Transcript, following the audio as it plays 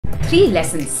3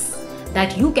 lessons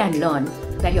that you can learn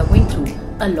that you're going through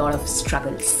a lot of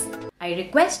struggles. I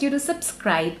request you to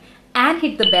subscribe and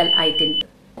hit the bell icon.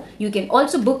 You can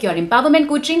also book your empowerment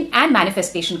coaching and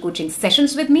manifestation coaching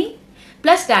sessions with me,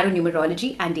 plus tarot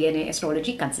numerology and DNA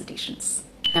astrology consultations.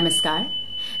 Namaskar.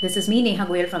 This is me, Neha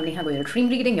Goyal from Neha Goyal Dream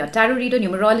Reading, your tarot reader,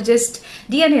 numerologist,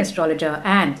 DNA astrologer,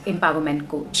 and empowerment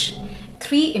coach.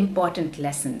 3 important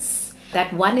lessons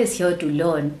that one is here to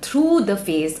learn through the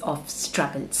phase of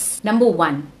struggles. Number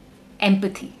 1,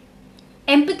 empathy.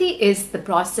 Empathy is the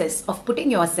process of putting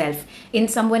yourself in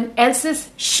someone else's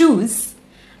shoes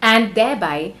and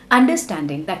thereby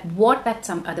understanding that what that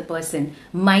some other person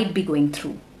might be going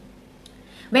through.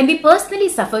 When we personally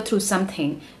suffer through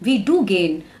something, we do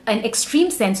gain an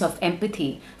extreme sense of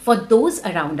empathy for those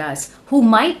around us who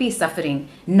might be suffering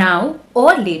now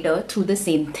or later through the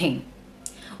same thing.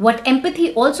 What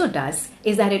empathy also does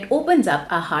is that it opens up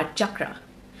our heart chakra,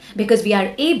 because we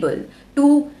are able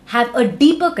to have a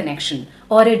deeper connection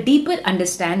or a deeper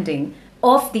understanding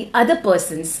of the other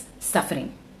person's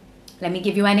suffering. Let me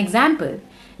give you an example.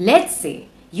 Let's say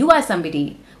you are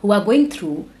somebody who are going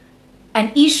through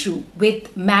an issue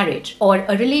with marriage or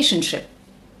a relationship.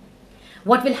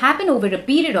 What will happen over a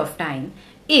period of time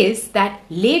is that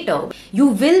later you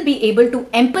will be able to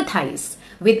empathize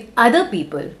with other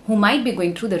people who might be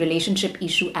going through the relationship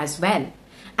issue as well.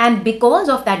 And because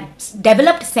of that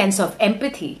developed sense of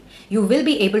empathy, you will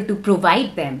be able to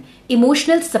provide them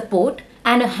emotional support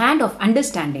and a hand of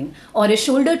understanding or a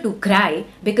shoulder to cry,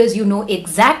 because you know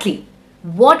exactly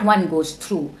what one goes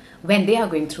through when they are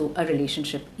going through a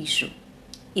relationship issue.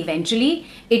 Eventually,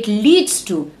 it leads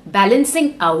to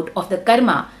balancing out of the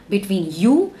karma between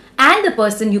you and the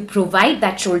person you provide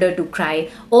that shoulder to cry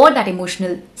or that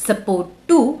emotional support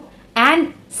to.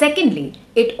 And secondly,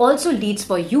 it also leads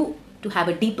for you to have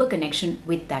a deeper connection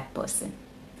with that person.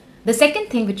 The second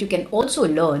thing which you can also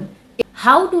learn is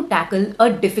how to tackle a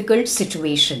difficult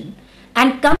situation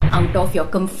and come out of your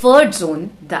comfort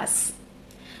zone thus.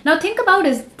 Now think about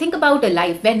a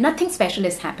life where nothing special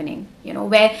is happening,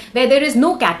 where there is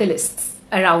no catalysts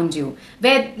around you,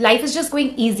 where life is just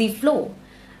going easy flow.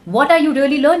 What are you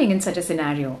really learning in such a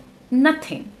scenario?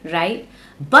 Nothing, right?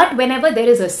 But whenever there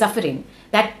is a suffering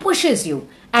that pushes you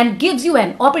and gives you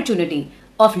an opportunity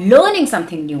of learning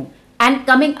something new and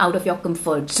coming out of your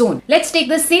comfort zone. Let's take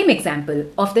the same example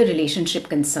of the relationship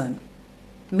concern.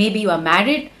 Maybe you are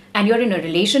married and you're in a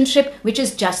relationship which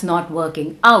is just not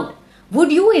working out.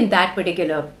 Would you in that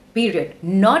particular period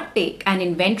not take an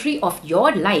inventory of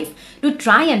your life to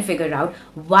try and figure out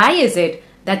why is it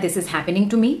that this is happening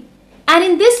to me? And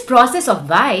in this process of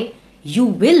why, you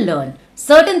will learn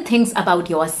certain things about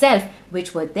yourself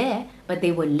which were there, but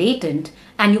they were latent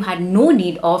and you had no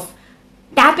need of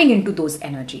tapping into those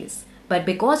energies. But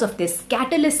because of this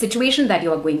catalyst situation that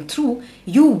you are going through,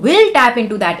 you will tap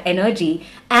into that energy,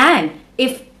 and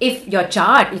if your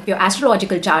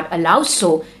astrological chart allows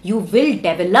so, you will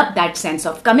develop that sense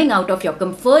of coming out of your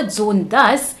comfort zone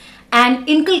thus and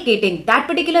inculcating that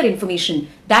particular information,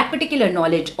 that particular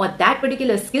knowledge or that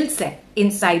particular skill set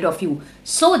inside of you,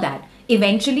 so that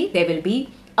eventually there will be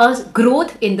a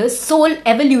growth in the soul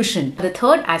evolution. The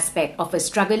third aspect of a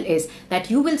struggle is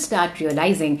that you will start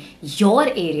realizing your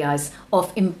areas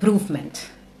of improvement.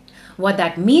 What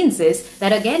that means is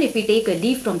that, again, if we take a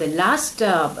leaf from the last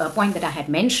point that I had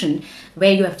mentioned,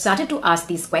 where you have started to ask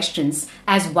these questions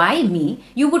as why me,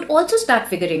 you would also start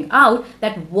figuring out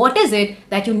that what is it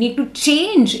that you need to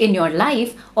change in your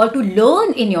life or to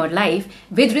learn in your life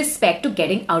with respect to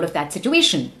getting out of that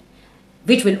situation,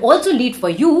 which will also lead for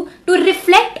you to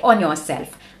reflect on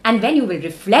yourself. And when you will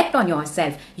reflect on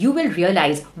yourself, you will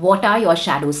realize what are your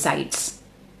shadow sides.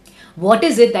 What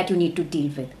is it that you need to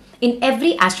deal with? In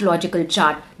every astrological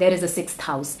chart, there is a 6th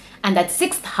house. And that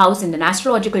 6th house in an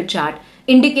astrological chart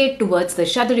indicate towards the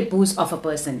Shadharipus of a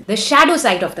person, the shadow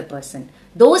side of the person.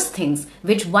 Those things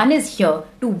which one is here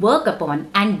to work upon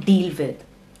and deal with.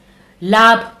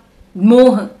 Labh,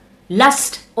 moh,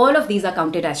 lust, all of these are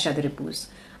counted as Shadharipus.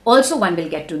 Also, one will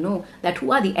get to know that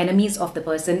who are the enemies of the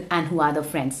person and who are the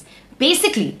friends.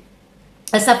 Basically,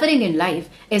 a suffering in life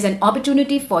is an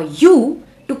opportunity for you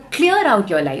to clear out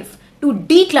your life, to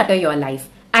declutter your life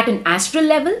at an astral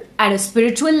level, at a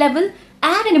spiritual level,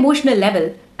 at an emotional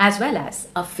level, as well as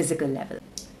a physical level.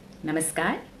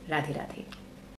 Namaskar, Radhe Radhe.